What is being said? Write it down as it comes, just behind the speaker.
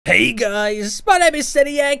Hey guys, my name is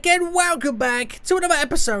Seniac and welcome back to another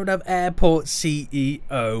episode of Airport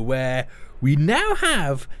CEO, where we now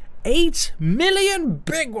have 8 million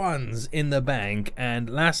big ones in the bank. And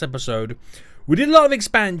last episode we did a lot of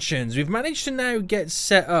expansions. We've managed to now get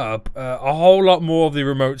set up a whole lot more of the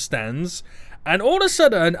remote stands, and all of a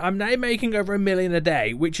sudden I'm now making over $1 million a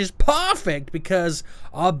day, which is perfect because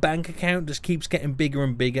our bank account just keeps getting bigger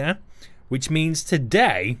and bigger, which means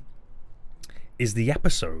today is the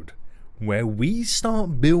episode where we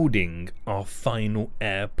start building our final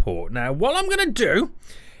airport. Now, what I'm going to do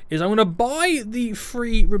is I'm going to buy the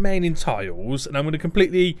 3 remaining tiles, and I'm going to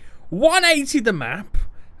completely 180 the map.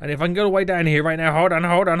 And if I can go way down here right now, hold on.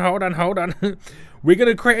 We're going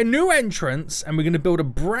to create a new entrance, and we're going to build a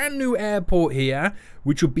brand new airport here,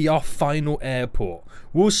 which will be our final airport.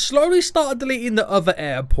 We'll slowly start deleting the other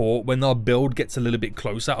airport when our build gets a little bit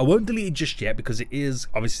closer. I won't delete it just yet because it is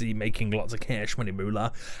obviously making lots of cash money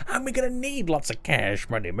moolah, and we're going to need lots of cash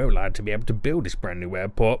money moolah to be able to build this brand new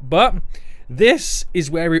airport. But this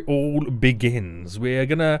is where it all begins. We're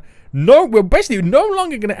basically no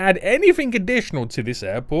longer going to add anything additional to this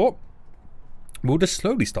airport. We'll just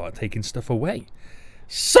slowly start taking stuff away.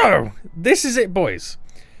 So, this is it, boys.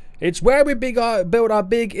 It's where we build our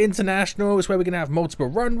big international. It's where we're going to have multiple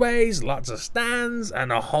runways, lots of stands,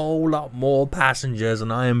 and a whole lot more passengers.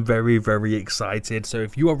 And I am very, very excited. So,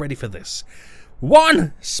 if you are ready for this,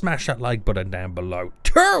 1, smash that like button down below.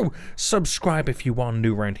 2, subscribe if you are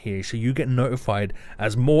new around here so you get notified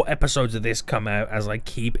as more episodes of this come out as I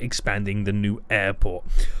keep expanding the new airport.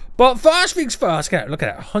 But first things first, look at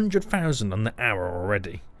that, 100,000 on the hour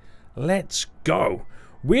already. Let's go.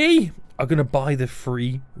 We are going to buy the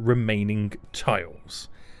 3 remaining tiles.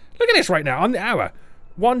 Look at this right now on the hour.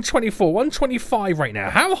 124, 125 right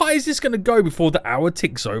now. How high is this going to go before the hour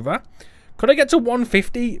ticks over? Could I get to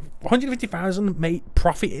 150, 150,000 made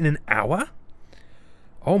profit in an hour?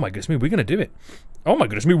 Oh my goodness me, we're going to do it. Oh my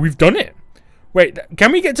goodness me, we've done it. Wait,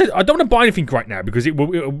 can we get to... I don't want to buy anything right now because it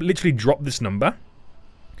will literally drop this number.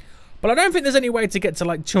 But I don't think there's any way to get to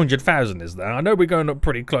like 200,000, is there? I know we're going up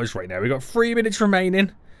pretty close right now. We've got 3 minutes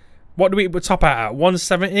remaining. What do we top out at?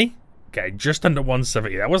 170? Okay, just under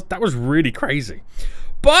 170. That was really crazy.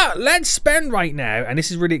 But let's spend right now, and this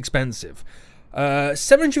is really expensive.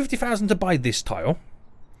 750,000 to buy this tile.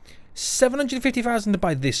 750,000 to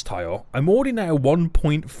buy this tile. I'm already now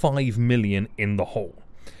 1.5 million in the hole.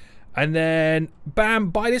 And then,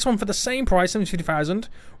 bam, buy this one for the same price, 750,000.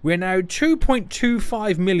 We're now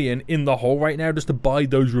 2.25 million in the hole right now just to buy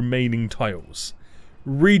those remaining tiles.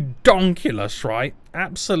 Redonkulous, right?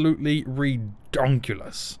 Absolutely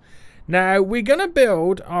redonkulous. Now, we're going to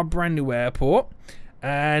build our brand new airport.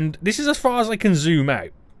 And this is as far as I can zoom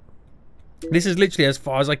out. This is literally as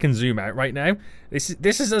far as I can zoom out right now. This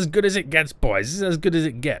is as good as it gets, boys. This is as good as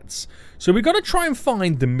it gets. So we've got to try and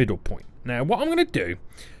find the middle point. Now, what I'm going to do,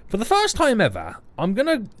 for the first time ever, I'm going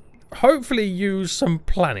to hopefully use some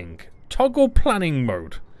planning. Toggle planning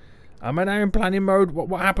mode. Am I now in planning mode?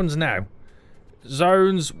 What happens now?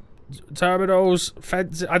 Zones, terminals,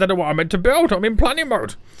 fences. I don't know what I'm meant to build. I'm in planning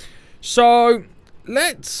mode. So,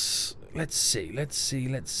 let's see.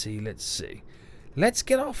 Let's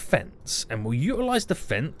get our fence, and we'll utilize the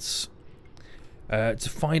fence to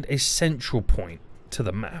find a central point to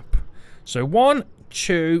the map. So 1,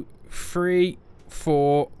 2, 3,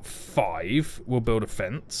 4, 5, we'll build a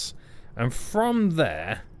fence, and from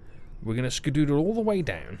there we're going to skedoodle all the way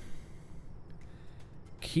down.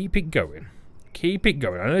 Keep it going. Keep it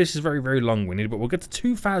going. I know this is very, very long-winded, but we'll get to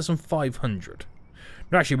 2,500.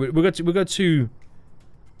 No, actually, we'll go to...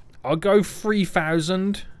 I'll go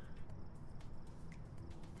 3,000.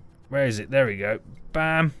 Where is it? There we go.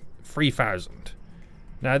 Bam. 3,000.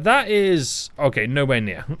 Now that is... Okay, nowhere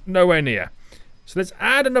near. Nowhere near. So let's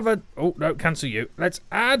add another... Oh, no, cancel you. Let's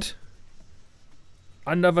add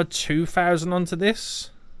another 2,000 onto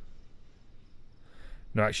this.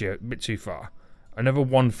 No, actually, a bit too far. Another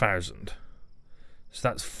 1,000. So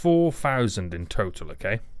that's 4,000 in total,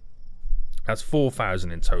 okay? That's 4,000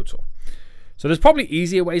 in total. So there's probably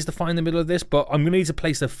easier ways to find the middle of this, but I'm going to need to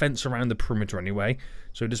place a fence around the perimeter anyway.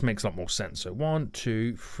 So it just makes a lot more sense. So 1,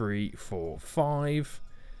 2, 3, 4, 5.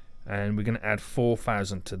 And we're going to add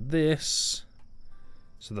 4,000 to this.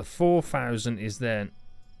 So the 4,000 is then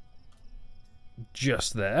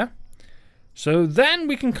just there. So then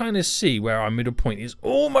we can kind of see where our middle point is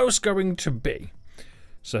almost going to be.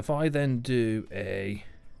 So if I then do a...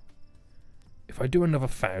 If I do another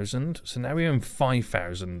 1,000, so now we own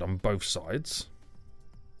 5,000 on both sides.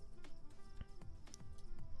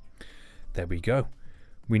 There we go.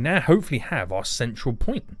 We now hopefully have our central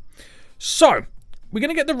point. So, we're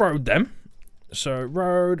going to get the road then. So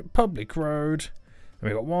road, public road. And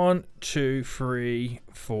we've got 1, 2, 3,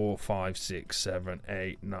 4, 5, 6, 7,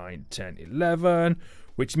 8, 9, 10, 11.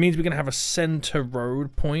 Which means we're going to have a center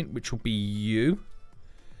road point, which will be you.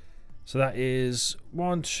 So that is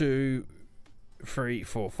 1, 2, 3,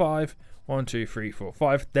 4, 5. 1, 2, 3, 4,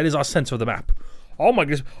 5. That is our center of the map. Oh my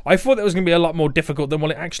goodness. I thought that was going to be a lot more difficult than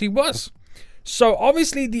what it actually was. So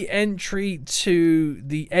obviously the entry to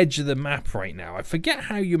the edge of the map right now. I forget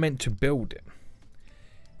how you're meant to build it.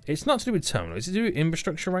 It's not to do with terminal. It's to do with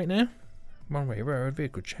infrastructure right now. One-way road,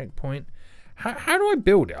 vehicle checkpoint. How do I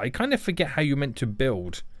build it? I kind of forget how you're meant to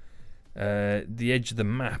build the edge of the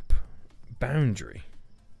map boundary.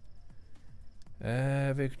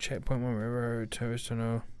 Vehicle checkpoint, one-way road, tourist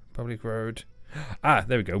tunnel, public road. Ah,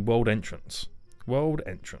 there we go. World entrance. World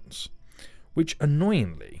entrance. Which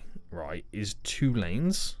annoyingly, right, is 2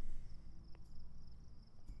 lanes.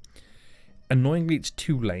 Annoyingly, it's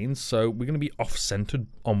 2 lanes, so we're going to be off-centered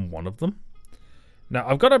on one of them. Now,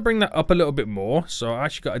 I've got to bring that up a little bit more, so I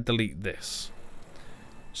actually got to delete this.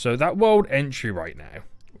 So that world entry right now,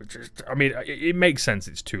 which is, I mean, it makes sense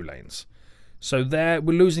it's 2 lanes. So there,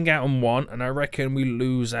 we're losing out on one, and I reckon we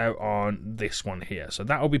lose out on this one here. So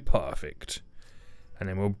that'll be perfect. And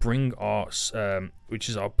then we'll bring our, which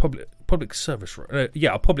is our public service road,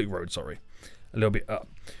 our public road, sorry, a little bit up.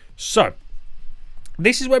 So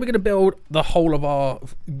this is where we're going to build the whole of our,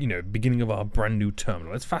 beginning of our brand new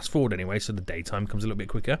terminal. Let's fast forward anyway, so the daytime comes a little bit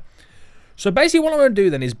quicker. So basically what I'm going to do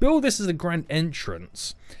then is build this as a grand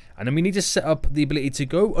entrance. And then we need to set up the ability to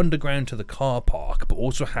go underground to the car park, but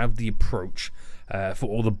also have the approach for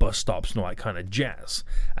all the bus stops and all that kind of jazz.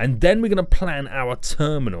 And then we're going to plan our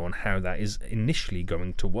terminal and how that is initially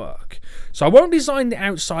going to work. So I won't design the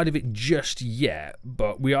outside of it just yet,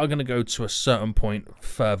 but we are going to go to a certain point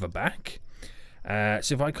further back.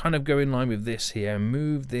 So if I kind of go in line with this here,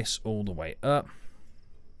 move this all the way up.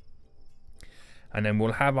 And then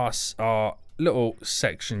we'll have our little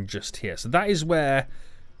section just here. So that is where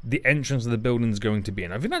the entrance of the building is going to be.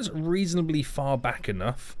 And I think that's reasonably far back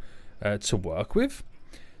enough to work with.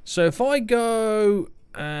 So if I go,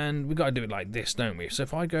 and we've got to do it like this, don't we? So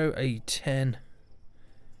if I go a 10,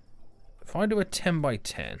 if I do a 10 by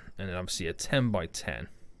 10, and then obviously a 10 by 10, and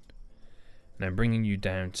then bringing you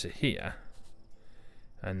down to here.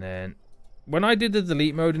 And then when I did the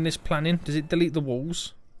delete mode in this planning, does it delete the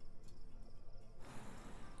walls?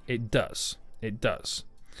 It does. It does.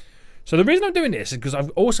 So the reason I'm doing this is because I've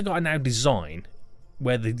also got to now design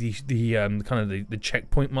where the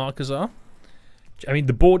checkpoint markers are. I mean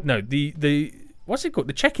the board. No, the what's it called?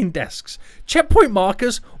 The check-in desks. Checkpoint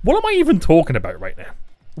markers. What am I even talking about right now?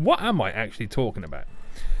 What am I actually talking about?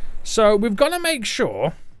 So we've got to make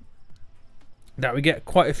sure that we get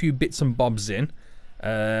quite a few bits and bobs in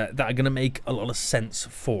that are going to make a lot of sense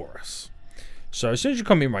for us. So as soon as you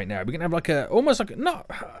come in right now, we're gonna have like almost like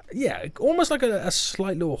a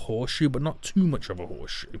slight little horseshoe, but not too much of a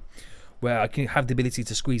horseshoe, where I can have the ability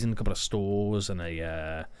to squeeze in a couple of stores and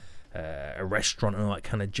a restaurant and all that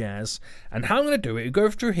kind of jazz. And how I'm gonna do it, we go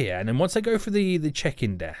through here, and then once I go for the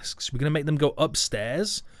check-in desks, we're gonna make them go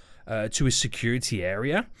upstairs to a security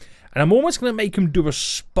area, and I'm almost gonna make them do a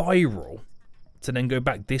spiral to then go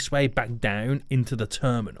back this way, back down into the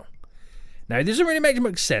terminal. Now, it doesn't really make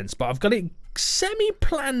much sense, but I've got it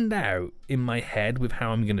semi-planned out in my head with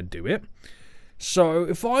how I'm going to do it. So,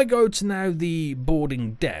 if I go to now the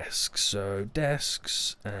boarding desks, so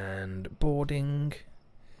desks and boarding,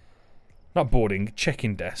 not boarding,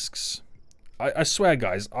 check-in desks. I swear,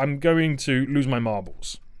 guys, I'm going to lose my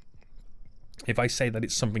marbles if I say that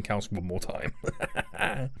it's something else one more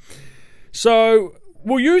time. So,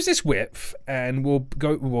 we'll use this width, and we'll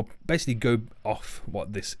basically go off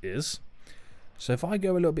what this is. So if I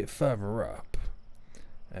go a little bit further up,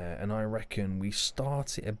 and I reckon we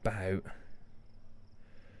start it about,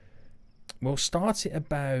 we'll start it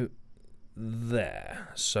about there.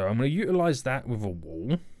 So I'm going to utilize that with a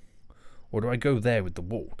wall, or do I go there with the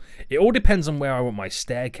wall? It all depends on where I want my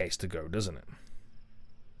staircase to go, doesn't it?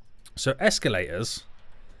 So escalators,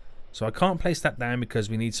 so I can't place that down because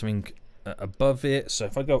we need something above it. So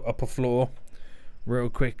if I go upper floor real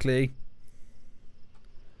quickly,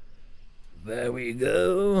 there we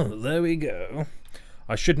go. There we go.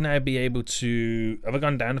 I should now be able to... Have I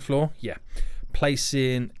gone down the floor? Yeah. Place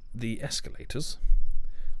in the escalators.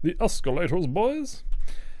 The escalators, boys.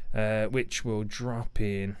 Which will drop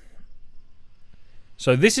in.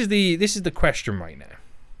 So this is the question right now.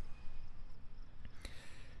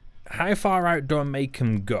 How far out do I make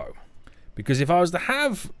them go? Because if I was to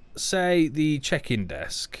have, say, the check-in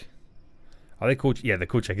desk... Are they called... Yeah, they're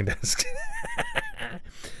called check-in desks.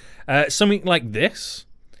 Something like this,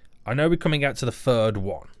 I know we're coming out to the third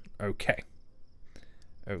one. Okay.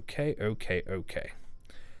 Okay, okay, okay.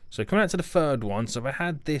 So coming out to the third one, so if I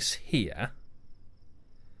had this here,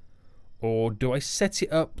 or do I set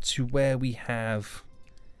it up to where we have,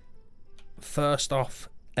 first off,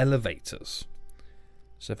 elevators?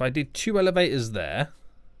 So if I did 2 elevators there,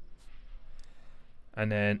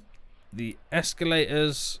 and then the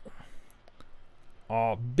escalators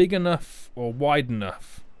are big enough or wide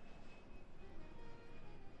enough.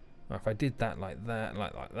 Or if I did that like that,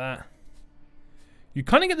 like that, you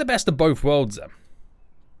kind of get the best of both worlds then.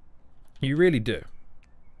 You really do.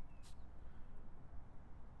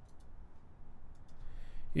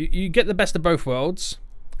 You get the best of both worlds,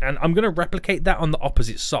 and I'm going to replicate that on the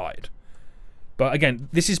opposite side. But again,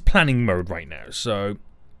 this is planning mode right now, so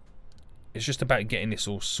it's just about getting this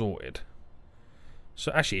all sorted.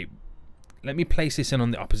 So actually, let me place this in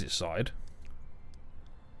on the opposite side.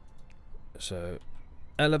 So,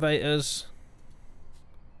 elevators.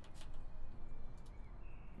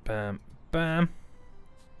 Bam, bam.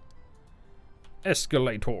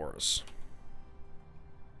 Escalators.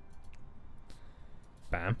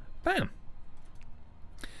 Bam, bam.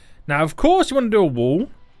 Now, of course, you want to do a wall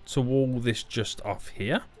to wall this just off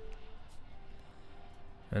here.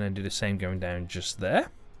 And then do the same going down just there.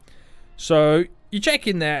 So, you check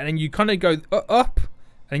in there and then you kind of go up.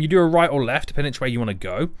 And you do a right or left, depending which way you want to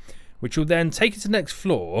go. Which will then take you to the next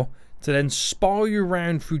floor to then spiral you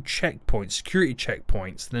around through checkpoints, security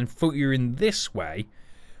checkpoints. And then filter you in this way.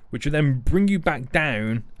 Which will then bring you back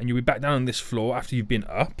down. And you'll be back down on this floor after you've been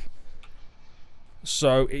up.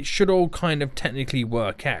 So, it should all kind of technically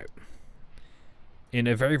work out. In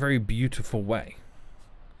a very, very beautiful way.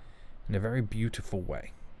 In a very beautiful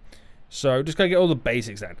way. So, just gotta get all the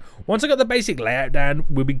basics down. Once I got the basic layout down,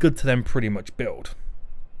 we'll be good to then pretty much build.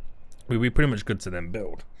 We'll be pretty much good to then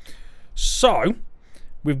build. So,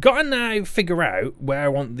 we've got to now figure out where I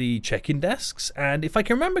want the check-in desks. And if I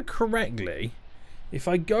can remember correctly, if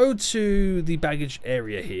I go to the baggage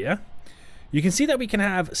area here, you can see that we can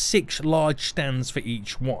have 6 large stands for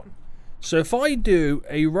each one. So, if I do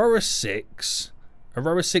a row of 6, a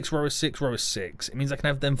row of 6, row of 6, row of 6, it means I can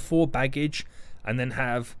have them 4 baggage and then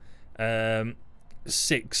have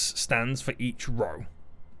 6 stands for each row,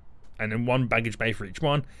 and then 1 baggage bay for each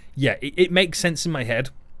one. Yeah, it makes sense in my head.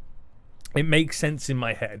 It makes sense in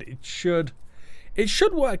my head. It should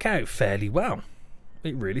work out fairly well.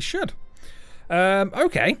 It really should.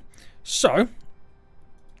 Okay, so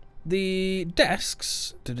the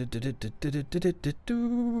desks.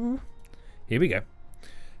 Here we go,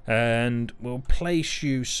 and we'll place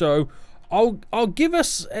you. So I'll give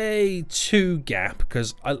us a 2 gap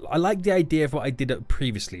because I like the idea of what I did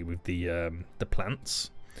previously with the plants.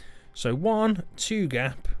 So 1, 2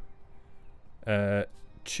 gap,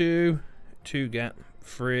 2 gap,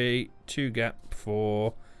 3, 2 gap,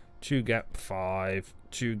 4, 2 gap, 5,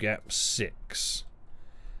 2 gap, 6,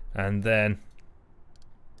 and then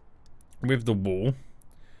with the wall,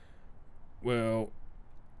 well,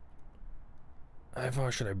 how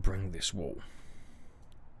far should I bring this wall?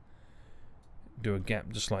 Do a gap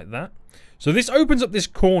just like that. So this opens up this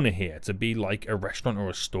corner here to be like a restaurant or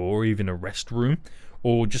a store, or even a restroom,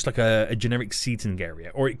 or just like a generic seating area.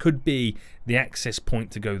 Or it could be the access point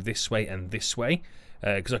to go this way and this way,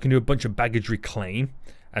 because I can do a bunch of baggage reclaim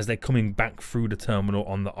as they're coming back through the terminal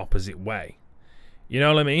on the opposite way. You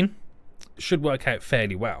know what I mean? Should work out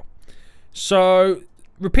fairly well. So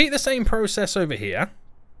repeat the same process over here.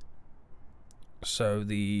 So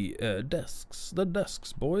the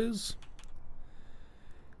desks, boys.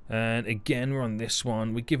 And again, we're on this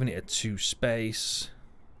one. We're giving it a 2 space.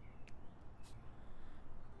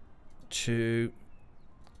 2,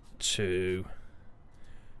 2,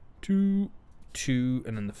 2, 2,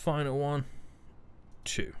 and then the final one,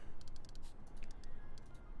 2.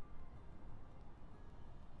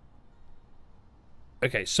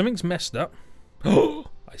 Okay, something's messed up. Oh,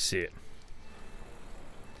 I see it.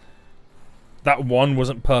 That one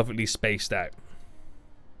wasn't perfectly spaced out.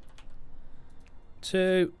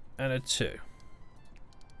 2 and a 2.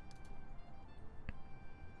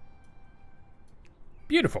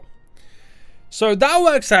 Beautiful. So that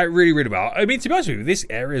works out really, really well. I mean, to be honest with you, this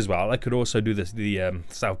area as well, I could also do the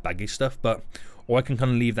south baggage stuff, or I can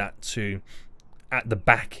kind of leave that to at the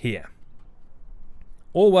back here.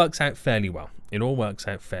 All works out fairly well. It all works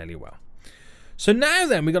out fairly well. So now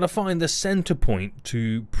then, we've got to find the center point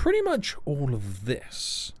to pretty much all of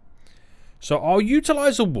this. So I'll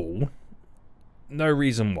utilize a wall. No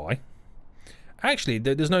reason why. Actually,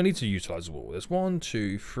 there's no need to utilize a wall. There's 1,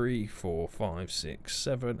 2, 3, 4, 5, 6,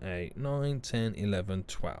 7, 8, 9, 10, 11,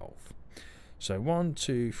 12. So 1,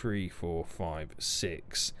 2, 3, 4, 5,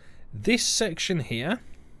 6. This section here,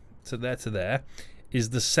 to there,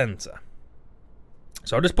 is the center.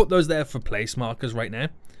 So I'll just put those there for place markers right now.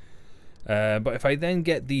 But if I then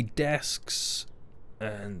get the desks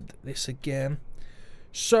and this again.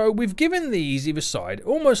 So we've given these either side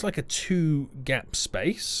almost like a 2 gap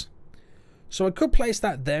space. So I could place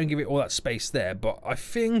that there and give it all that space there, but I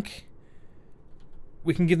think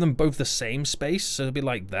we can give them both the same space, so it'll be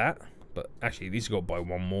like that. But actually, these go up by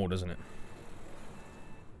 1 more, doesn't it?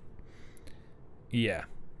 Yeah.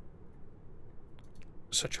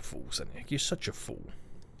 Such a fool, Seniac. You're such a fool.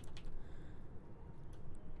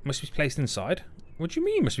 Must be placed inside? What do you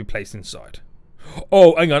mean must be placed inside?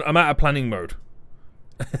 Oh, hang on. I'm out of planning mode.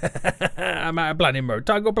 I'm out of planning mode.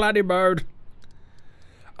 Toggle planning mode.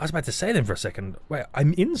 I was about to say then for a second. Wait,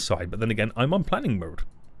 I'm inside, but then again, I'm on planning mode.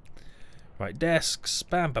 Right, desks.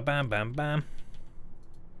 Bam, bam, bam, bam, bam.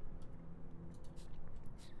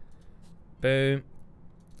 Boom.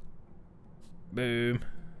 Boom.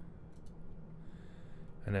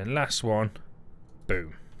 And then last one.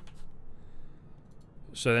 Boom.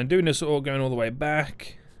 So then doing this all going all the way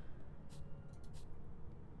back.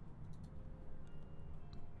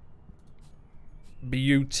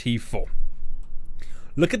 Beautiful.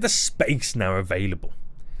 Look at the space now available.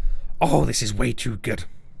 Oh, this is way too good.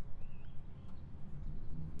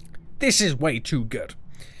 This is way too good.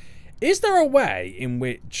 Is there a way in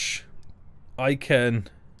which I can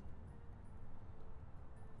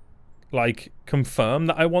like confirm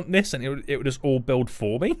that I want this and it would just all build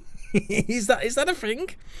for me? Is that a thing?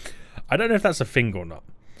 I don't know if that's a thing or not.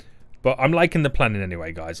 But I'm liking the planning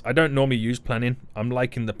anyway, guys. I don't normally use planning. I'm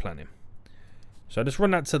liking the planning. So I just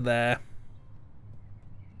run that to there.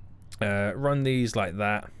 Run these like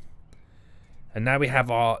that. And now we have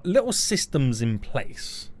our little systems in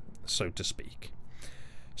place, so to speak.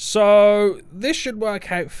 So this should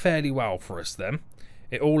work out fairly well for us then.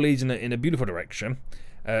 It all leads in a beautiful direction.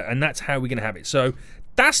 And that's how we're going to have it. So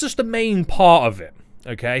that's just the main part of it.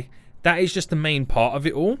 Okay? That is just the main part of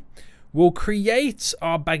it all. We'll create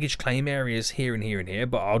our baggage claim areas here and here and here.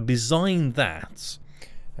 But I'll design that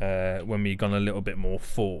when we've gone a little bit more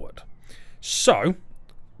forward. So,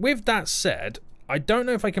 with that said, I don't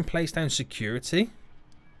know if I can place down security.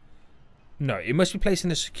 No, it must be placed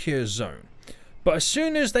in a secure zone. But as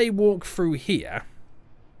soon as they walk through here...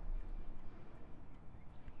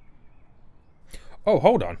 Oh,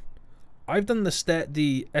 hold on. I've done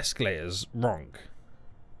the escalators wrong.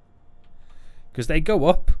 Because they go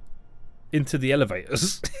up into the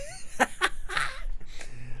elevators.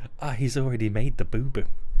 Ah, he's already made the boo-boo.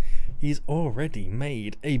 He's already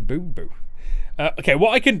made a boo-boo. Okay,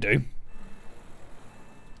 what I can do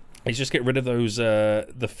is just get rid of those,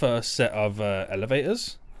 the first set of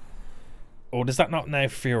elevators. Or does that not now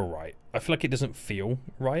feel right? I feel like it doesn't feel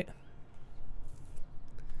right.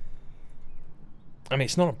 I mean,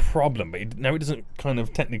 it's not a problem, but now it doesn't kind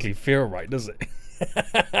of technically feel right, does it?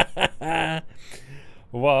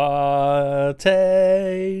 What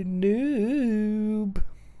a noob.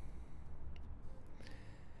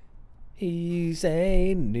 He's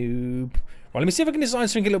a noob. Well, let me see if I can design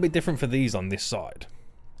something a little bit different for these on this side.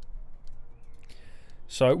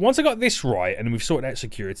 So once I got this right and we've sorted out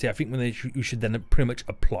security, I think we should then pretty much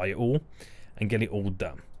apply it all and get it all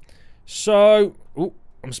done. So, ooh,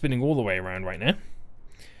 I'm spinning all the way around right now.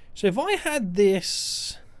 So if I had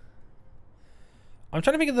this... I'm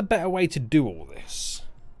trying to think of the better way to do all this.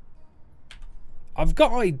 I've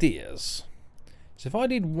got ideas. So if I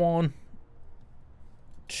did 1,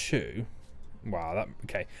 2... Wow,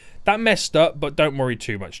 okay. That messed up, but don't worry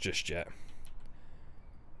too much just yet.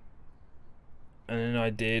 And then I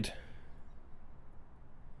did...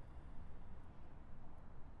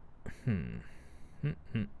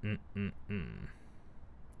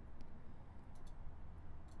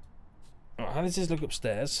 Oh, how does this look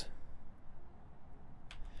upstairs?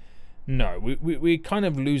 No, we're kind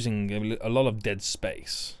of losing a lot of dead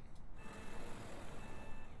space.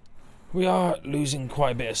 We are losing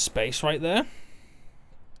quite a bit of space right there.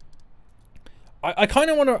 I kind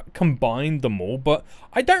of want to combine them all, but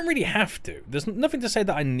I don't really have to. There's nothing to say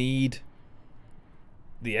that I need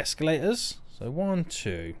the escalators. So 1,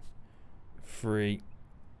 2, 3,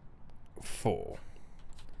 4.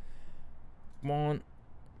 1,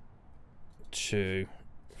 2,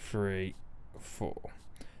 3, 4.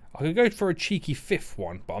 I could go for a cheeky 5th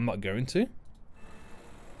one, but I'm not going to.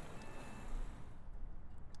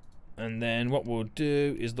 And then what we'll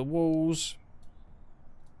do is the walls.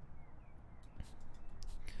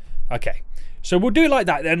 Okay, so we'll do it like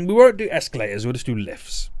that then. We won't do escalators, we'll just do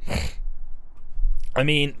lifts. I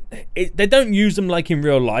mean, they don't use them like in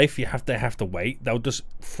real life. They have to wait. They'll just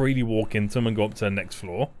freely walk into them and go up to the next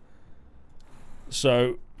floor.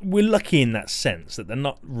 So we're lucky in that sense that they're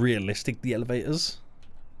not realistic, the elevators.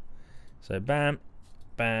 So bam,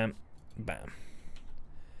 bam, bam,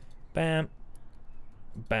 bam,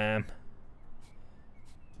 bam.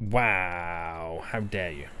 Wow, how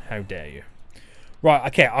dare you? How dare you? Right,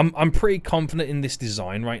 okay, I'm pretty confident in this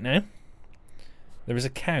design right now. There is a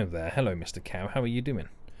cow there. Hello, Mr. Cow. How are you doing?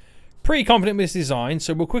 Pretty confident with this design,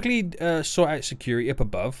 so we'll quickly sort out security up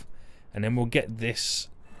above, and then we'll get this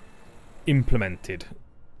implemented,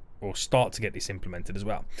 or start to get this implemented as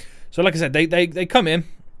well. So like I said, they come in,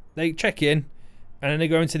 they check in, and then they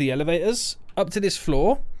go into the elevators up to this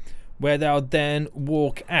floor, where they'll then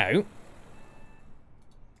walk out.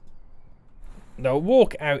 They'll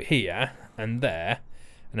walk out here and there,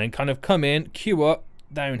 and then kind of come in, queue up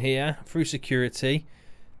down here through security,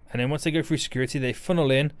 and then once they go through security, they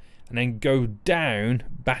funnel in and then go down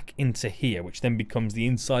back into here, which then becomes the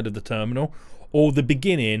inside of the terminal, or the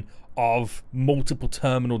beginning of multiple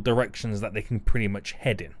terminal directions that they can pretty much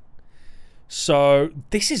head in. So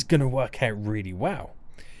this is going to work out really well.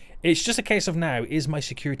 It's just a case of now, is my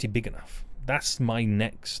security big enough? That's my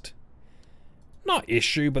next, not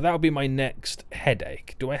issue, but that'll be my next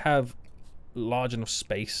headache. Do I have large enough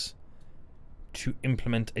space to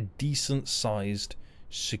implement a decent sized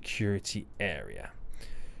security area?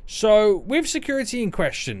 So with security in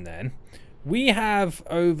question then, we have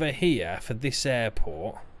over here for this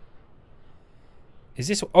airport, is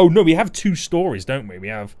this, oh no, we have 2 stories, don't we? We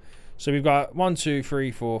have, so we've got 1, 2,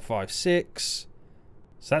 3, 4, 5, 6,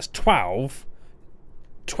 so that's 12,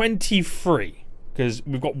 23, because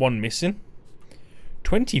we've got 1 missing.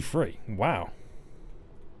 23, wow.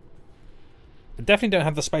 I definitely don't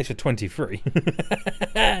have the space for 23.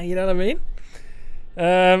 You know what I mean?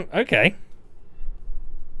 Okay.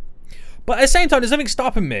 But at the same time, there's nothing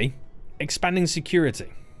stopping me expanding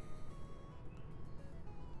security.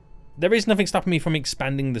 There is nothing stopping me from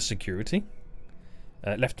expanding the security.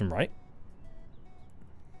 Left and right.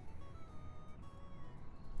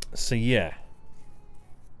 So yeah.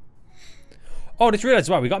 Oh, I just realised as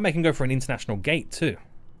well, we got to make him go for an international gate too.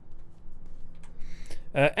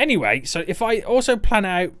 Anyway, so if I also plan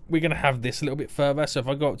out, we're going to have this a little bit further. So if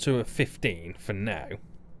I go up to a 15 for now,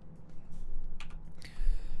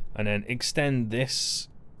 and then extend this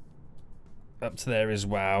up to there as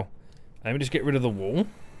well. Let me just get rid of the wall.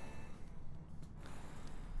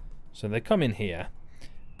 So they come in here,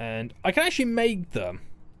 and I can actually make them.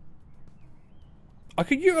 I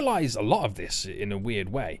could utilize a lot of this in a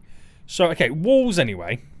weird way. So, okay, walls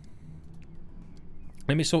anyway.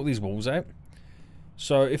 Let me sort these walls out.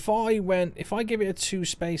 So if I give it a 2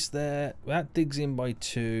 space there, that digs in by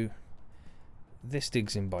 2. This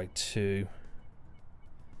digs in by 2.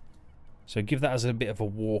 So give that as a bit of a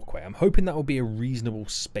walkway. I'm hoping that will be a reasonable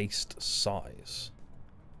spaced size.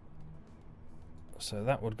 So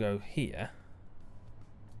that would go here.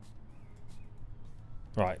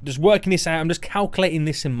 Right, just working this out. I'm just calculating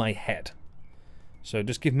this in my head. So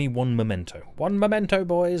just give me 1 memento. 1 memento,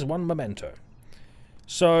 boys. 1 memento.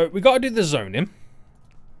 So we got to do the zoning.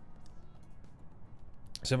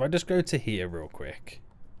 So if I just go to here real quick,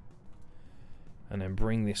 and then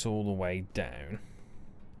bring this all the way down.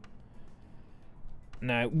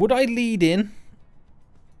 Now, would I lead in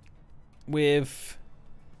with...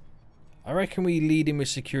 I reckon we lead in with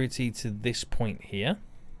security to this point here.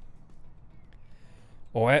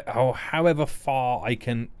 Or however far I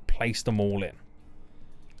can place them all in.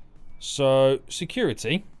 So,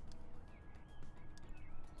 security.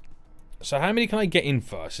 So how many can I get in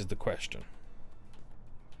first is the question.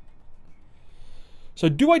 So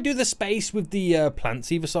do I do the space with the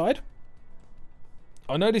plants either side?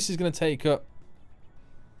 I know this is going to take up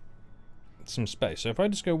some space. So if I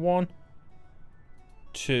just go 1,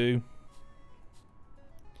 2,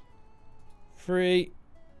 3,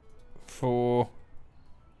 4,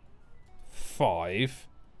 5.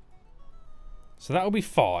 So that'll be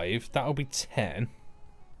 5. That'll be 10.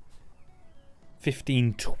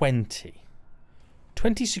 15, 20.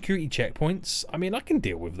 20 security checkpoints. I mean, I can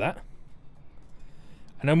deal with that.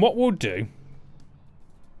 And then what we'll do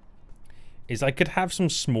is I could have some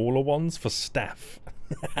smaller ones for staff.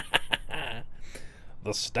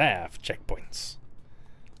 The staff checkpoints.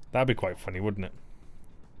 That'd be quite funny, wouldn't it?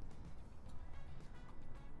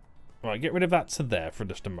 Right, get rid of that to there for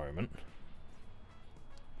just a moment.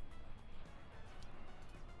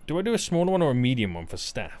 Do I do a smaller one or a medium one for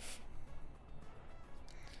staff?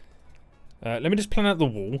 Let me just plan out the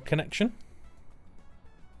wall connection.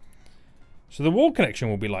 So the wall connection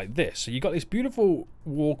will be like this. So you got this beautiful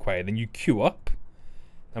walkway, then you queue up,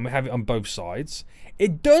 and we have it on both sides.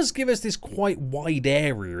 It does give us this quite wide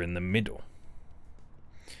area in the middle.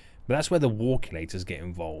 But that's where the walkulators get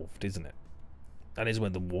involved, isn't it? That is where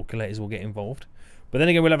the walkulators will get involved. But then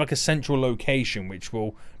again, we'll have like a central location, which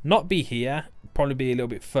will not be here. Probably be a little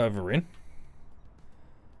bit further in.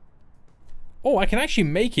 Oh, I can actually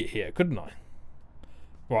make it here, couldn't I?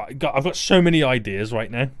 Right, I've got so many ideas right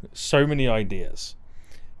now. So many ideas.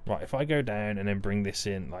 Right, if I go down and then bring this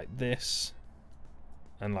in like this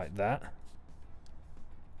and like that.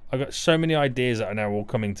 I've got so many ideas that are now all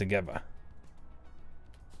coming together.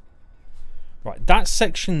 Right, that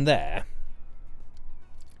section there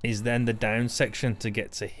is then the down section to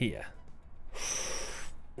get to here.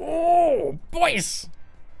 Oh, boys!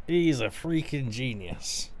 He's a freaking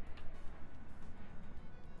genius.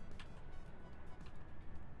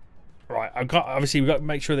 Right, obviously we've got to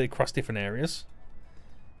make sure they cross different areas.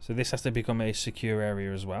 So this has to become a secure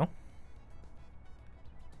area as well.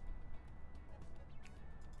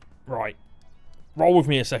 Right. Roll with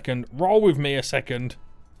me a second. Roll with me a second.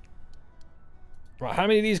 Right, how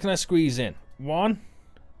many of these can I squeeze in? 1,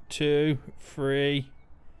 2, 3,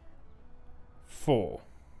 4.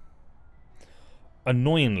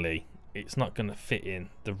 Annoyingly, it's not going to fit in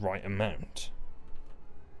the right amount.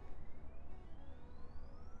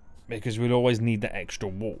 Because we'll always need the extra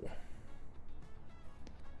wall.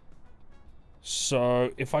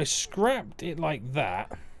 So if I scrapped it like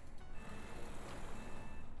that,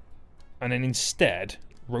 and then instead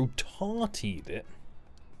rotated it,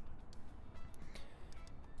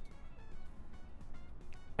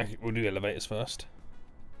 okay, we'll do elevators first.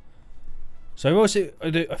 So also,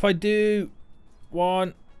 if I do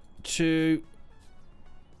 1, 2,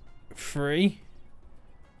 3,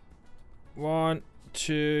 1,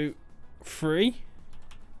 2, 3,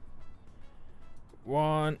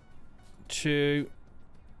 1, 2,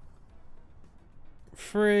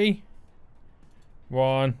 3,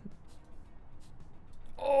 1.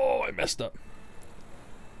 Oh, I messed up.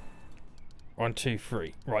 1, 2,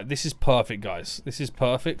 3. Right, this is perfect, guys. This is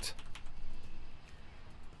perfect.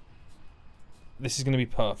 This is going to be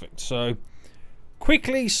perfect. So,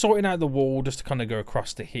 quickly sorting out the wall just to kind of go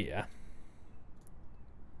across to here.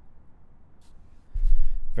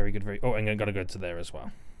 Very good, very... Oh, and I'm going to go to there as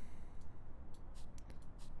well.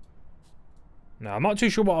 Now, I'm not too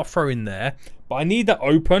sure what I'll throw in there, but I need that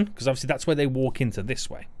open, because obviously that's where they walk into this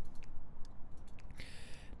way.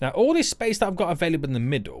 Now, all this space that I've got available in the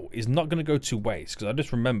middle is not going to go to waste, because I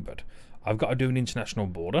just remembered I've got to do an international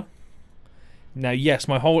border. Now, yes,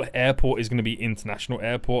 my whole airport is going to be international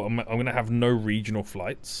airport. I'm going to have no regional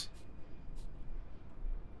flights.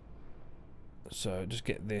 So, just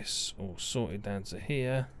get this all sorted down to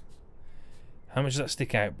here. How much does that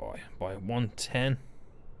stick out by? By 110.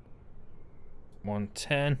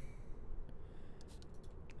 110.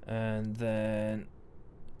 And then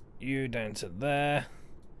you down to there.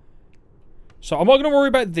 So I'm not going to worry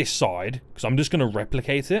about this side, because I'm just going to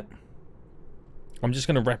replicate it. I'm just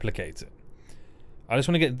going to replicate it. I just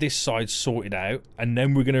want to get this side sorted out, and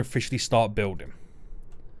then we're going to officially start building.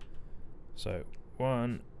 So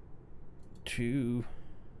 1, 2,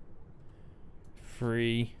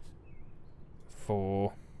 3,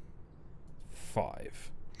 4,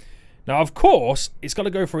 5. Now, of course, it's got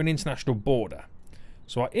to go for an international border.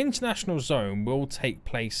 So our international zone will take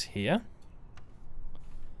place here.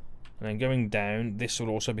 And then going down, this will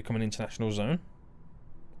also become an international zone.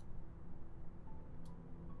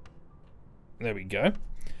 There we go.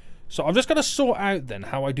 So I've just got to sort out then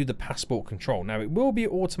how I do the passport control. Now, it will be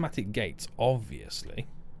automatic gates, obviously.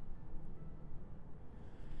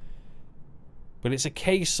 But it's a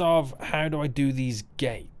case of how do I do these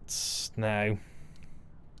gates? Now, a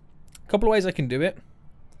couple of ways I can do it.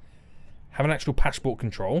 Have an actual passport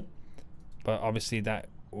control. But obviously that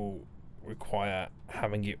will require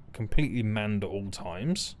having it completely manned at all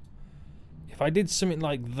times. If I did something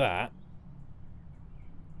like that,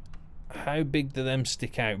 how big do them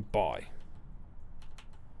stick out by?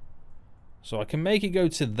 So I can make it go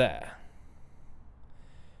to there.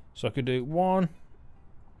 So I could do 1,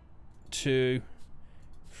 2,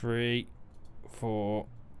 3, 4,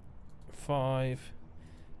 5,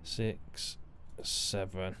 6,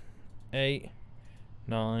 7, 8,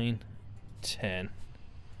 9, 10,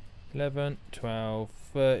 11, 12,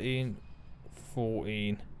 13,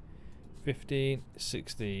 14, 15,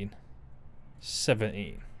 16,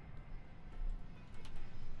 17.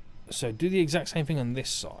 So do the exact same thing on this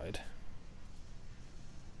side.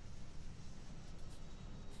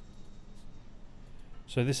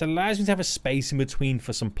 So this allows me to have a space in between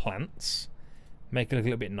for some plants. Make it look a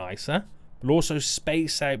little bit nicer. But also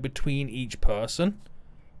space out between each person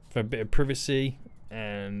for a bit of privacy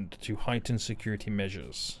and to heighten security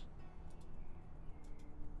measures.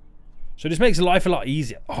 So this makes life a lot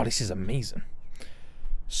easier. Oh, this is amazing.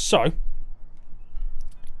 So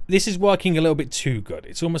this is working a little bit too good.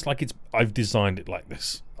 It's almost like I've designed it like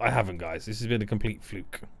this. I haven't, guys. This has been a complete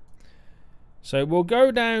fluke. So we'll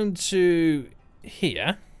go down to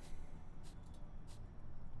here.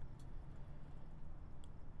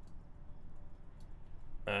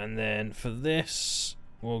 And then for this,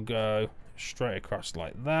 we'll go straight across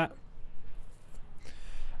like that.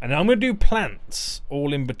 And I'm going to do plants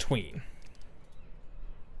all in between.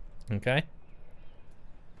 Okay.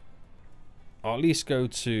 I'll at least go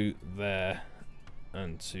to there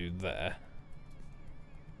and to there.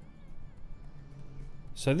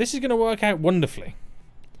 So this is going to work out wonderfully.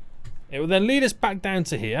 It will then lead us back down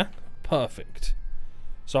to here. Perfect.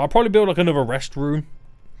 So I'll probably build like another restroom.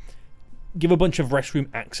 Give a bunch of restroom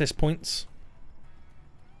access points.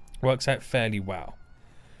 Works out fairly well.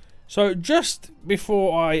 So just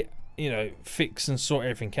before I, fix and sort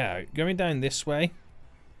everything out, going down this way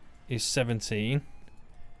is 17.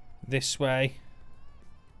 This way,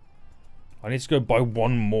 I need to go by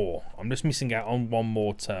one more. I'm just missing out on one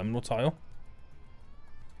more terminal tile.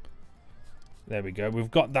 There we go. We've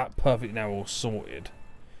got that perfect now, all sorted.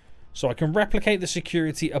 So I can replicate the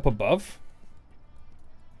security up above.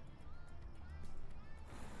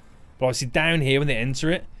 But obviously down here when they enter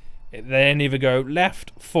it, they then either go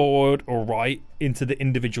left, forward, or right into the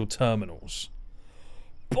individual terminals.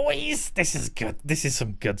 Boys, this is good. This is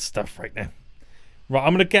some good stuff right now. Right,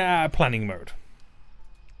 I'm going to get out of planning mode.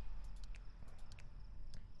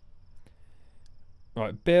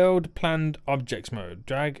 Right, build planned objects mode.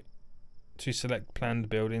 Drag to select planned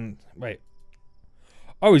building. Wait.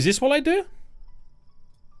 Oh, is this what I do?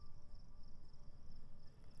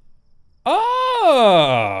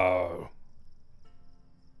 Oh!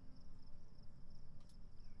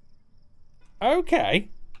 Okay.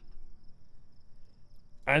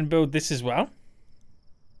 And build this as well.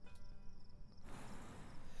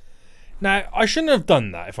 Now, I shouldn't have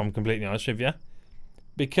done that, if I'm completely honest with you,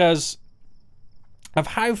 because of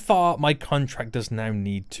how far my contractors now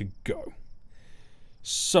need to go.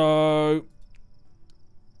 So,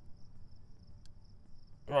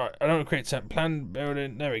 right, I don't create set plan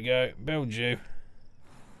building. There we go. Build you.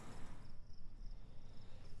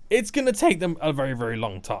 It's going to take them a very, very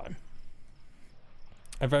long time.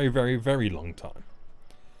 A very, very, very long time.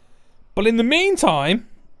 But in the meantime,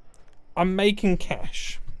 I'm making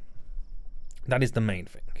cash. That is the main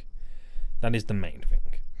thing. That is the main thing.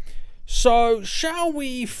 So, shall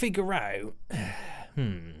we figure out...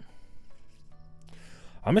 I'm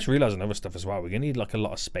just realizing other stuff as well. We're going to need like a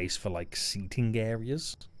lot of space for like seating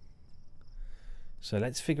areas. So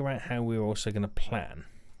let's figure out how we're also going to plan.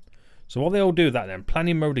 So while they all do that then,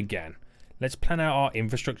 planning mode again. Let's plan out our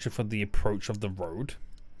infrastructure for the approach of the road.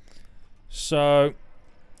 So...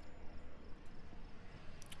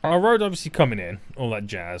 our road obviously coming in, all that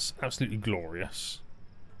jazz, absolutely glorious.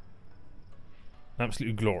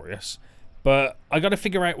 Absolutely glorious. But I got to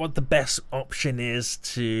figure out what the best option is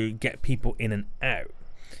to get people in and out.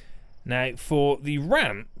 Now, for the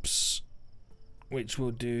ramps, which will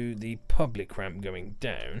do the public ramp going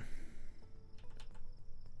down.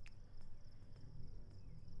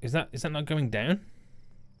 Is that not going down?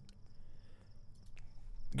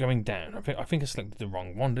 Going down. I think I selected the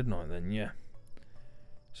wrong one, didn't I then? Yeah.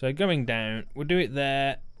 So going down, we'll do it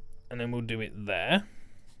there, and then we'll do it there.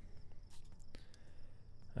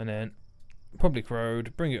 And then public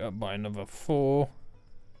road, bring it up by another 4.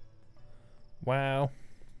 Wow.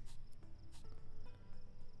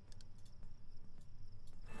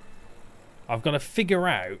 I've got to figure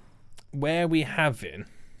out where we have it.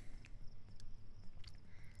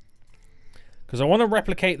 Because I want to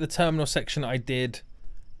replicate the terminal section I did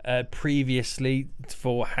previously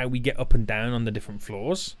for how we get up and down on the different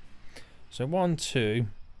floors. So 1, 2,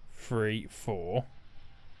 3, 4.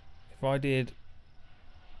 If I did,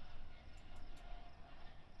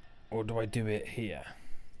 or do I do it here?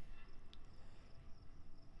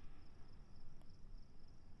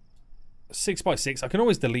 Six by 6. I can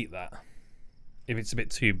always delete that if it's a bit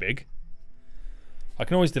too big. I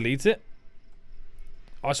can always delete it.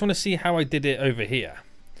 I just want to see how I did it over here.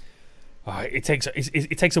 It takes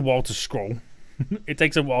a while to scroll. It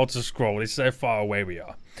takes a while to scroll. It's so far away we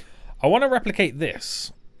are. I want to replicate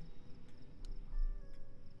this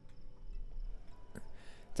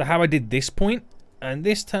to how I did this point, and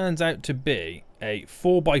this turns out to be a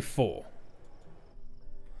 4 by 4.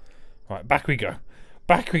 Right, back we go.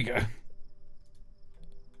 Back we go.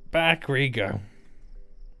 Back we go.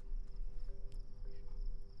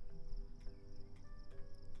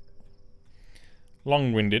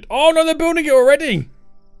 Long-winded. Oh no, they're building it already.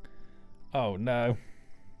 Oh no.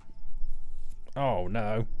 Oh,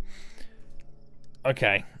 no.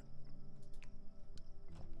 Okay.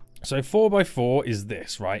 So 4x4 is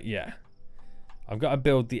this, right? Yeah. I've got to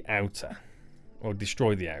build the outer. Or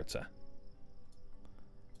destroy the outer.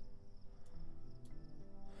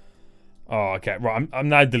 Oh, okay. Right, I'm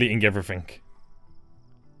now deleting everything.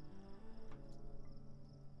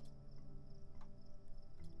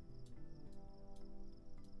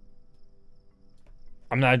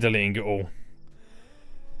 I'm now deleting it all.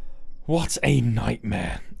 What a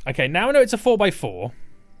nightmare. Okay, now I know it's a 4x4.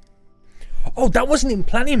 Oh, that wasn't in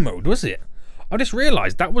planning mode, was it? I just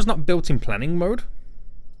realised that was not built in planning mode.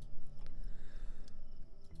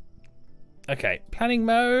 Okay, planning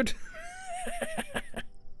mode.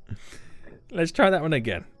 Let's try that one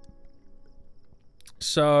again.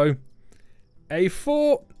 So,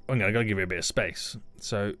 A4. I gotta give it a bit of space.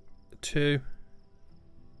 So, 2.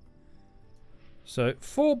 So,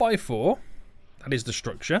 4x4. That is the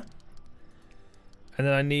structure. And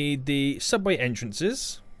then I need the subway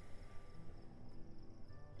entrances.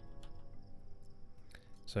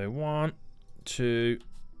 So 1, 2,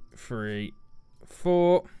 3,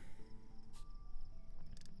 4.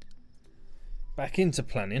 Back into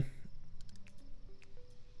planning.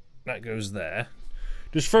 That goes there.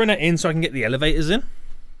 Just throwing that in so I can get the elevators in.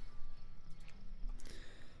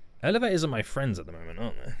 Elevators are my friends at the moment,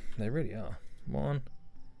 aren't they? They really are. 1.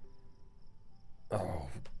 Oh,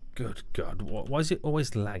 good God. Why does it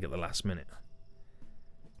always lag at the last minute?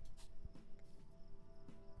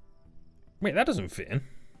 Wait, that doesn't fit in.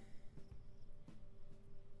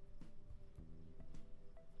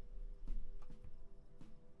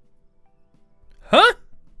 Huh?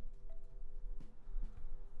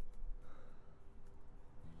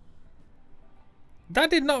 That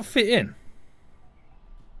did not fit in.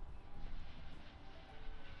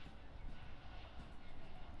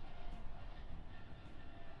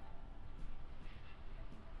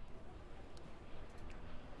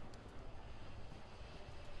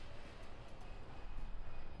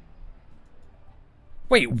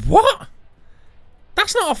 Wait, what?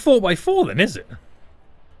 That's not a 4x4 then, is it?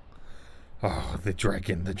 Oh, the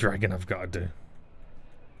dragon I've got to do.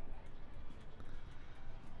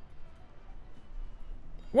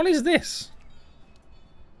 What is this?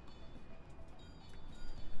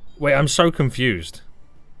 Wait, I'm so confused.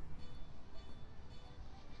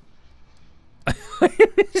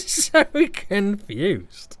 I'm so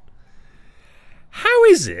confused. How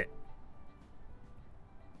is it?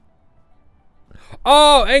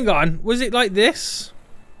 Oh, hang on. Was it like this?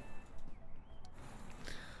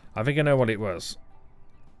 I think I know what it was.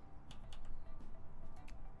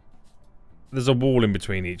 There's a wall in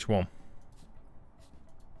between each one.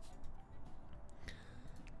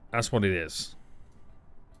 That's what it is.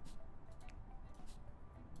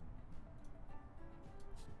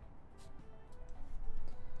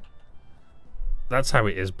 That's how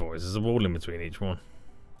it is, boys. There's a wall in between each one.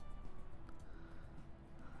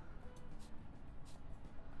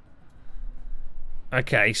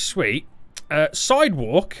 Okay, sweet.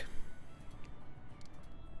 Sidewalk.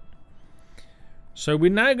 So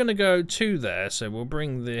we're now going to go to there. So we'll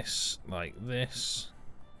bring this like this.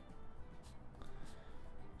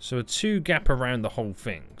 So a 2 gap around the whole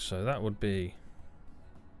thing. So that would be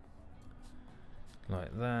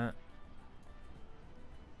like that.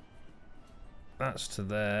 That's to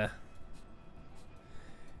there.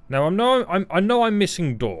 Now I know I'm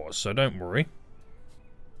missing doors, so don't worry.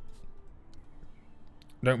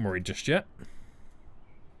 Don't worry just yet.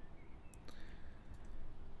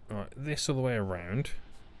 Right, this all the way around.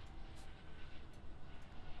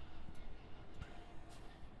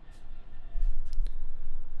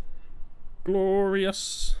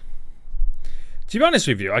 Glorious. To be honest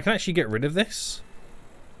with you, I can actually get rid of this.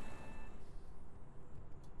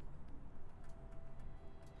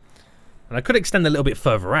 And I could extend a little bit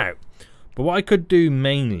further out. But what I could do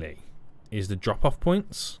mainly is the drop-off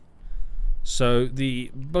points. So the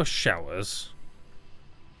bus showers.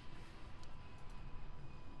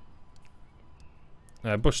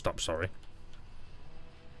 Bus stop, sorry.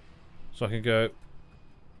 So I can go.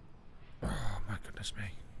 Oh my goodness me.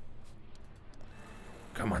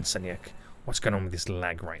 Come on, Seniac. What's going on with this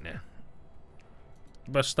lag right now?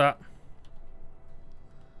 Bus stop.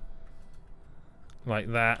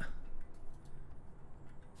 Like that.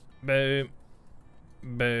 Boom.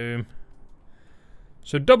 Boom.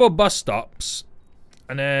 So double bus stops.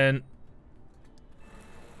 And then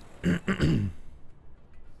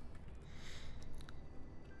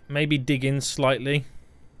maybe dig in slightly.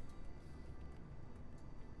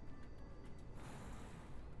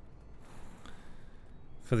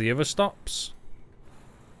 For the other stops.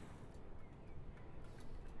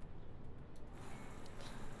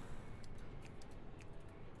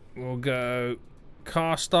 We'll go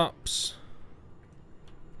car stops.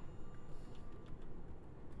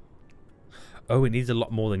 Oh, it needs a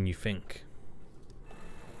lot more than you think.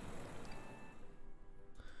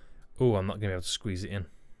 Oh, I'm not going to be able to squeeze it in.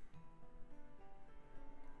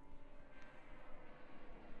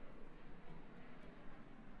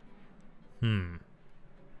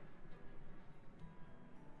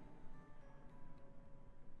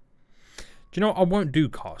 Do you know what? I won't do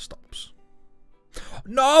car stops.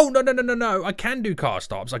 No, no, no, no, no, no. I can do car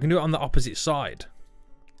stops. I can do it on the opposite side.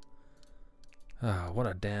 Ah, what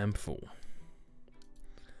a damn fool.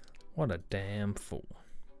 What a damn fool.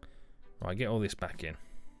 Right, get all this back in.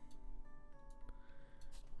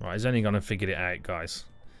 Right, he's only gonna figure it out, guys.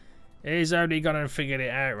 He's only gonna figure it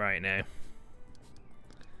out right now.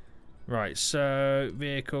 Right, so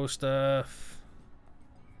vehicle stuff.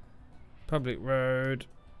 Public road.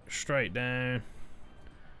 Straight down.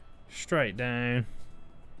 Straight down.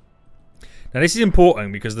 Now this is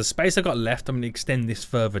important because the space I got left, I'm gonna extend this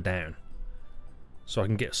further down. So I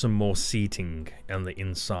can get some more seating on the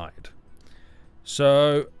inside.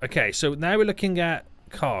 So, okay, so now we're looking at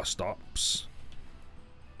car stops.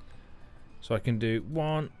 So I can do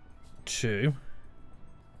 1, 2,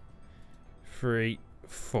 3,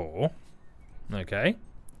 4. Okay.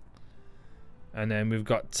 And then we've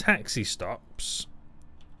got taxi stops,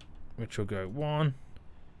 which will go 1,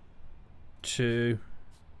 2,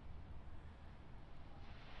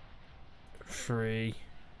 3,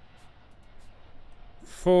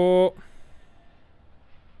 4.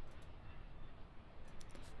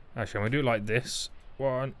 Actually, I'm going to do it like this.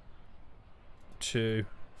 1, 2,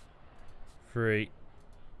 3,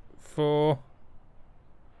 4.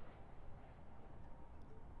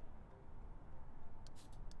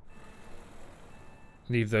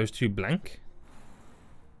 Leave those two blank.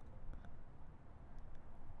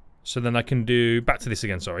 So then I can do, back to this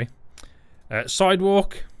again, sorry.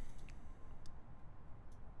 Sidewalk.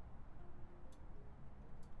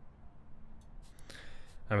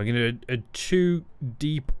 And we're going to do a 2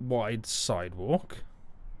 deep wide sidewalk.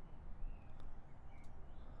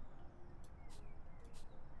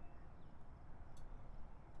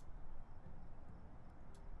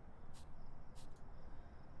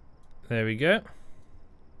 There we go.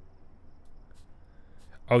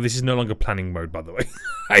 Oh, this is no longer planning mode, by the way.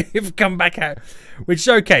 I have come back out, which is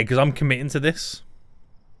okay because I'm committing to this.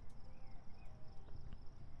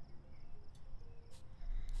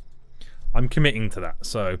 I'm committing to that,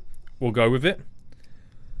 so we'll go with it.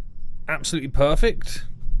 Absolutely perfect.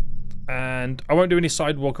 And I won't do any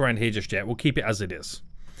sidewalk around here just yet. We'll keep it as it is.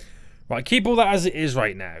 Right, keep all that as it is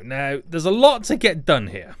right now. Now, there's a lot to get done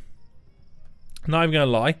here. Not even going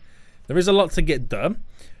to lie. There is a lot to get done.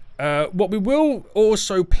 What we will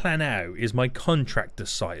also plan out is my contractor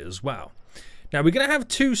site as well. Now, we're going to have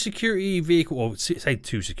 2 security vehicle, or say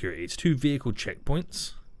 2 security, it's 2 vehicle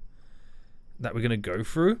checkpoints that we're going to go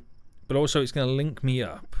through. But also it's going to link me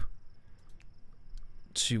up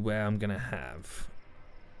to where I'm going to have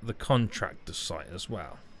the contractor site as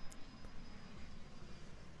well.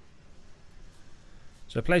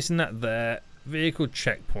 So placing that there, vehicle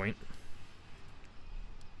checkpoint.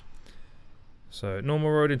 So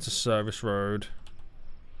normal road into service road.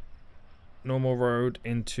 Normal road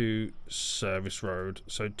into service road.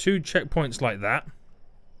 So 2 checkpoints like that.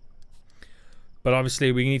 But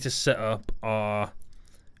obviously we need to set up our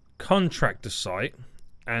contractor site,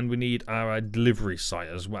 and we need our delivery site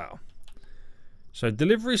as well. So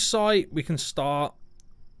delivery site, we can start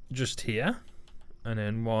just here, and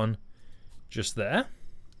then 1 just there.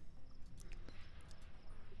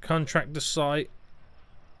 Contractor site,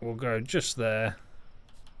 we'll go just there.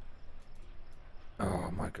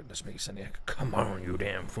 Oh my goodness me, Seniac. Come on, you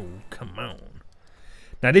damn fool. Come on.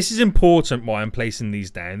 Now this is important why I'm placing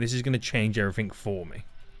these down. This is going to change everything for me.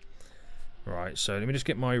 Right, so let me just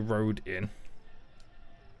get my road in.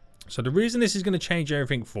 So the reason this is going to change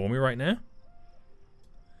everything for me right now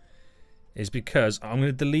is because I'm going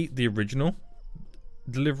to delete the original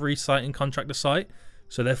delivery site and contractor site,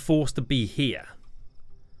 so they're forced to be here.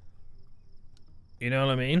 You know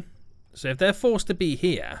what I mean? So if they're forced to be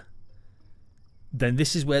here, then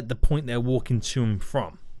this is where the point they're walking to and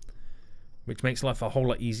from, which makes life a whole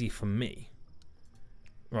lot easier for me.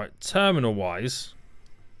 Right, terminal wise,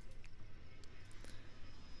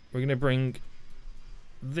 we're going to bring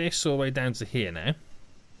this all the way down to here now.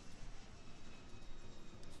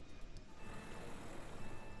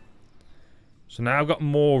 So now I've got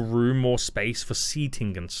more room, more space for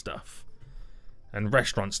seating and stuff. And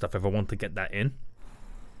restaurant stuff if I want to get that in.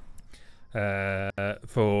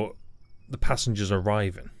 For the passengers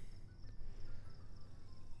arriving.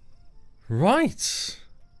 Right.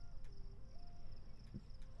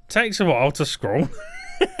 takes a while to scroll.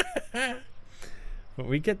 But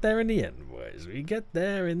we get there in the end, boys. We get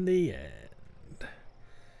there in the end.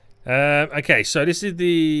 Okay, so this is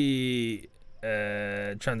the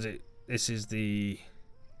transit. This is the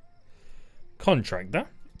contractor.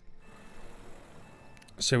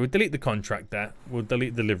 So we'll delete the contractor. We'll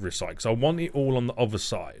delete the delivery site because I want it all on the other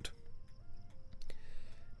side.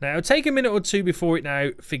 Now, it'll take a minute or two before it now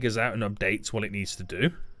figures out and updates what it needs to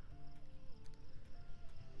do.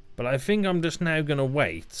 But I think I'm just now going to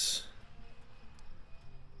wait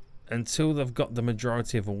until they've got the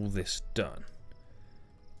majority of all this done.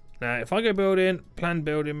 Now, if I go building, plan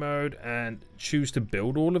building mode, and choose to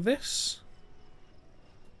build all of this.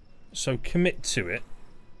 So commit to it.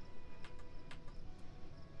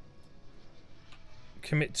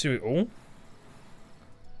 Commit to it all.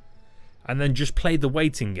 And then just play the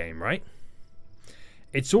waiting game, right?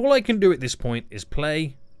 It's all I can do at this point is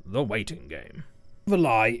play the waiting game. The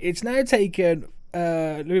lie, it's now taken,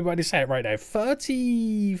 let me say it right now,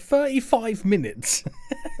 35 minutes,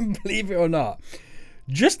 believe it or not,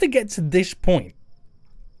 just to get to this point.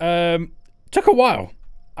 Took a while.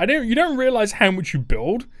 You don't realize how much you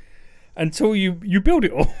build until you build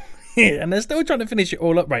it all. And they're still trying to finish it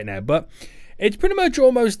all up right now, but it's pretty much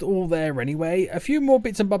almost all there anyway. A few more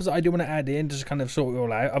bits and bobs that I do want to add in, just kind of sort it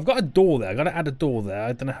all out. I've got a door there. I've got to add a door there.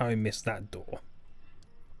 I don't know how I missed that door.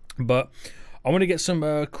 But I want to get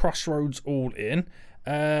some crossroads all in.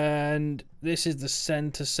 And this is the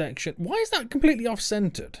center section. Why is that completely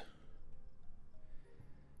off-centered?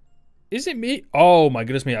 Is it me? Oh my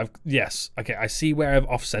goodness me. Yes. Okay, I see where I've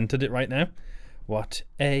off-centered it right now. What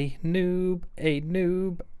a noob, a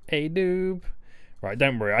noob, a noob. Right,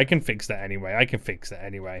 don't worry. I can fix that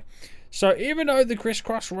anyway. So even though the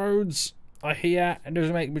crisscross roads are here, it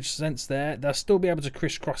doesn't make much sense there, they'll still be able to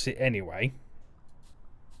crisscross it anyway.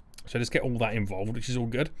 So let's get all that involved, which is all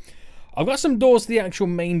good. I've got some doors to the actual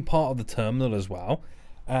main part of the terminal as well.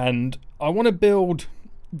 And I want to build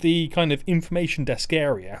the kind of information desk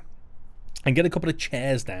area and get a couple of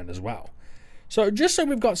chairs down as well. So just so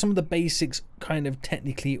we've got some of the basics kind of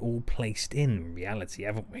technically all placed in reality,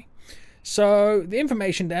 haven't we? So the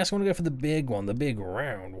information desk, I want to go for the big one, the big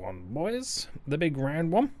round one, boys. The big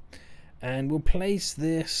round one. And we'll place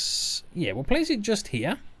this, yeah, we'll place it just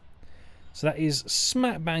here. So that is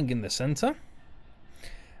smack bang in the center.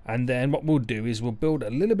 And then what we'll do is we'll build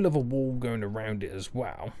a little bit of a wall going around it as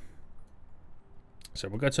well. So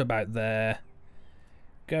we'll go to about there.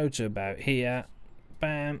 Go to about here.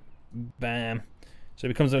 Bam, bam. So it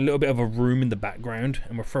becomes a little bit of a room in the background,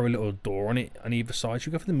 and we'll throw a little door on it on either side.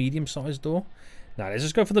 Should we go for the medium-sized door? Now let's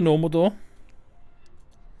just go for the normal door.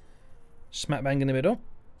 Smack bang in the middle.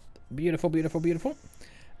 Beautiful, beautiful, beautiful.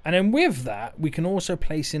 And then with that, we can also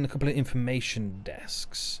place in a couple of information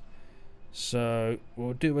desks. So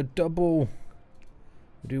we'll do a double.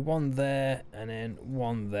 We'll do one there, and then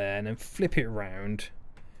one there, and then flip it around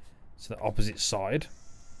to the opposite side.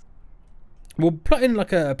 We'll put in like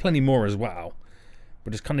plenty more as well.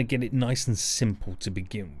 But just kind of get it nice and simple to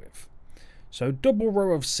begin with. So double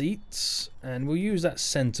row of seats, and we'll use that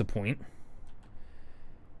center point.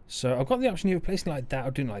 So I've got the option here of placing it like that or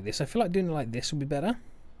doing it like this. I feel like doing it like this would be better.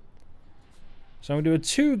 So I'm going to do a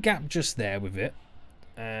 2 gap just there with it.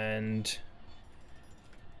 And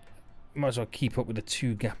might as well keep up with the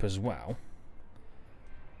 2 gap as well.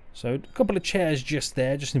 So a couple of chairs just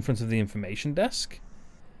there, just in front of the information desk.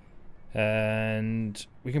 And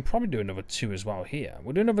we can probably do another 2 as well here.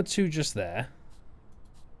 We'll do another 2 just there.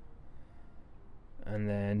 And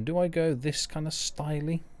then do I go this kind of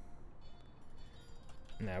styly?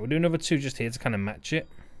 No, we'll do another 2 just here to kind of match it.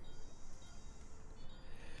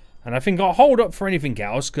 And I think I'll hold up for anything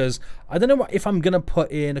else because I don't know if I'm going to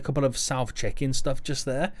put in a couple of self-check-in stuff just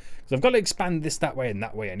there. Because I've got to expand this that way and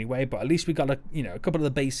that way anyway. But at least we got a couple of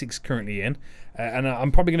the basics currently in. And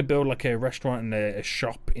I'm probably going to build like a restaurant and a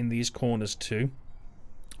shop in these corners too.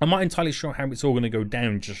 I'm not entirely sure how it's all going to go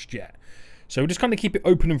down just yet. So we'll just kind of keep it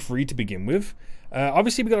open and free to begin with.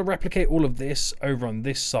 Obviously, we've got to replicate all of this over on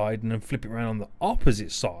this side and then flip it around on the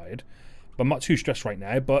opposite side. But I'm not too stressed right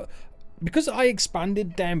now. But because I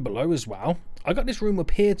expanded down below as well, I got this room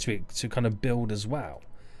up here to kind of build as well.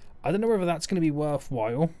 I don't know whether that's going to be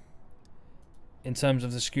worthwhile in terms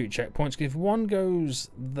of the security checkpoints. If one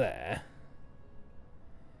goes there,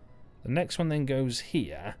 the next one then goes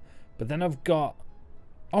here. But then I've got...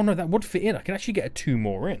 Oh no, that would fit in. I can actually get 2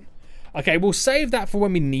 more in. Okay, we'll save that for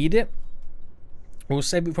when we need it. We'll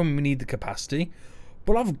save it for when we need the capacity.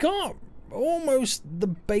 But I've got almost the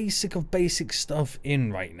basic of basic stuff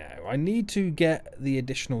in right now. I need to get the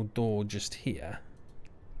additional door just here.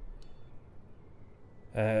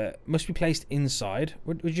 Must be placed inside.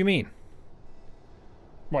 What do you mean?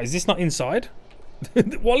 What, is this not inside?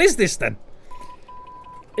 What is this then?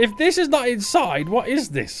 If this is not inside, what is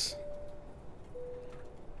this?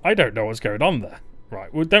 I don't know what's going on there.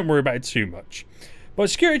 Right, well, don't worry about it too much. But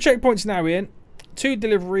security checkpoints now in. 2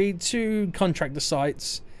 delivery, 2 contractor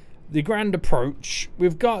sites. The grand approach.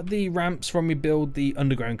 We've got the ramps when we build the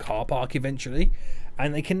underground car park eventually.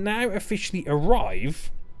 And they can now officially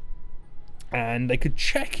arrive. And they could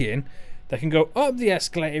check in. They can go up the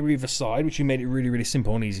escalator either side, which we made it really, really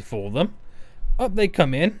simple and easy for them. Up they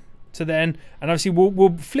come in. To then, and obviously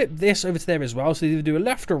we'll flip this over to there as well. So they either do a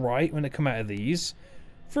left or right when they come out of these.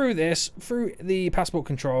 Through this, through the passport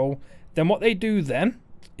control. Then what they do then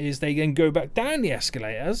is they then go back down the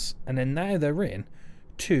escalators, and then now they're in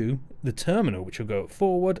to the terminal, which will go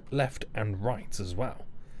forward, left, and right as well.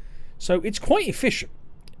 So it's quite efficient.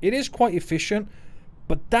 It is quite efficient,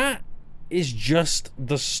 but that is just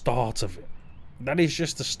the start of it. That is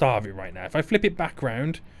just the start of it right now. If I flip it back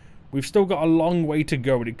around, we've still got a long way to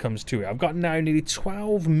go when it comes to it. I've got now nearly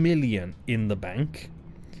 12 million in the bank.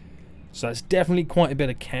 So that's definitely quite a bit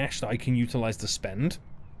of cash that I can utilize to spend.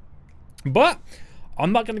 But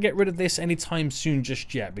I'm not going to get rid of this anytime soon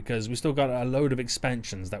just yet, because we still got a load of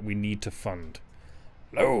expansions that we need to fund.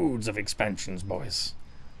 Loads of expansions, boys.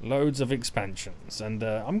 Loads of expansions. And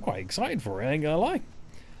I'm quite excited for it, I ain't going to lie.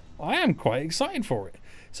 I am quite excited for it.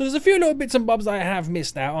 So there's a few little bits and bobs that I have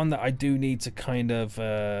missed out on that I do need to kind of,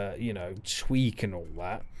 you know, tweak and all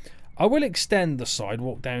that. I will extend the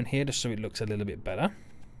sidewalk down here just so it looks a little bit better.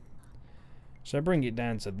 So bring it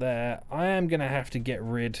down to there. I am going to have to get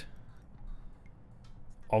rid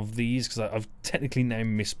of these because I've technically now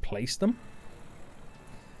misplaced them.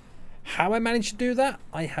 How I managed to do that,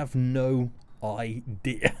 I have no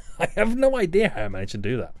idea. I have no idea how I managed to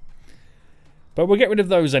do that. But we'll get rid of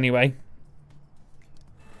those anyway.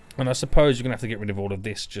 And I suppose you're going to have to get rid of all of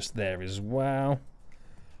this just there as well.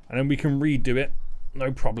 And then we can redo it.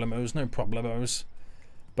 No problemos, no problemos.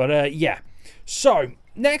 But yeah. So,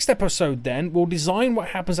 next episode then, we'll design what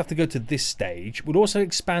happens after go to this stage. We'll also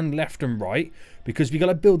expand left and right, because we've got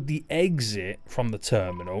to build the exit from the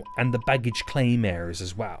terminal and the baggage claim areas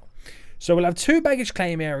as well. So we'll have 2 baggage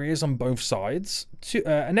claim areas on both sides,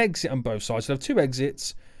 an exit on both sides. So we'll have 2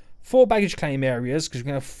 exits, 4 baggage claim areas, because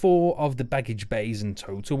we're going to have 4 of the baggage bays in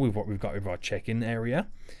total with what we've got with our check-in area.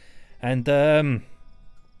 And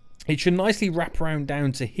it should nicely wrap around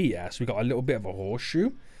down to here, so we've got a little bit of a horseshoe.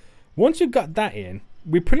 Once we've got that in,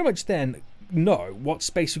 we pretty much then know what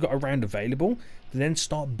space we've got around available to then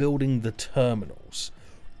start building the terminals.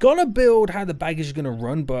 Gonna build how the baggage is gonna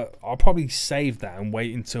run, but I'll probably save that and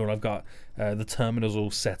wait until I've got the terminals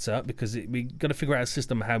all set up, because we got to figure out a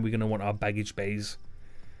system how we're gonna want our baggage bays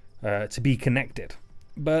to be connected.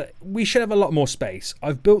 But we should have a lot more space.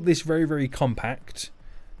 I've built this very, very compact.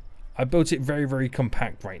 I built it very, very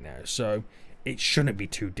compact right now, so it shouldn't be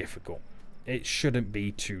too difficult. It shouldn't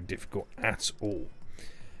be too difficult at all.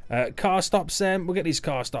 Car stops in. We'll get these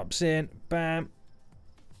car stops in. Bam.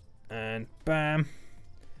 And bam.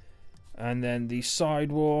 And then the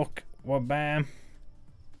sidewalk. Well, bam.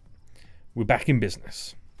 We're back in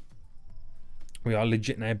business. We are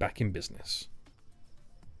legit now back in business.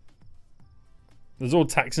 There's all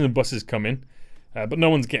taxis and buses coming. But no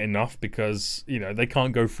one's getting off because, you know, they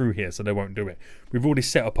can't go through here, so they won't do it. We've already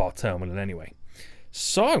set up our terminal anyway.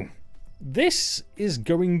 So, this is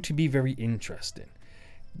going to be very interesting.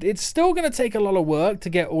 It's still going to take a lot of work to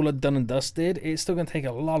get all done and dusted. It's still going to take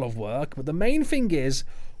a lot of work. But the main thing is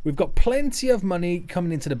we've got plenty of money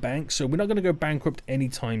coming into the bank, so we're not going to go bankrupt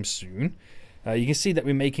anytime soon. You can see that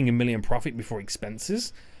we're making $1 million profit before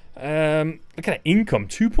expenses. Look at that income,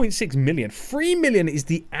 2.6 million. 3 million is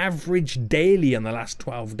the average daily in the last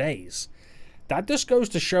 12 days. That just goes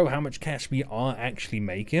to show how much cash we are actually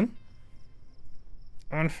making.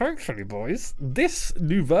 And hopefully, boys, this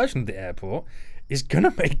new version of the airport is going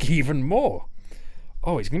to make even more.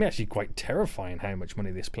 Oh, it's going to be actually quite terrifying how much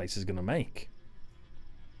money this place is going to make.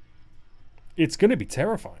 It's going to be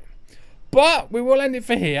terrifying. But we will end it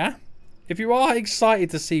for here. If you are excited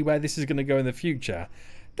to see where this is going to go in the future,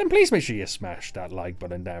 then please make sure you smash that like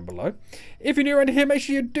button down below. If you're new around here, make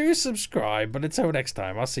sure you do subscribe. But until next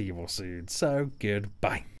time, I'll see you all soon. So,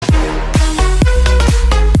 goodbye.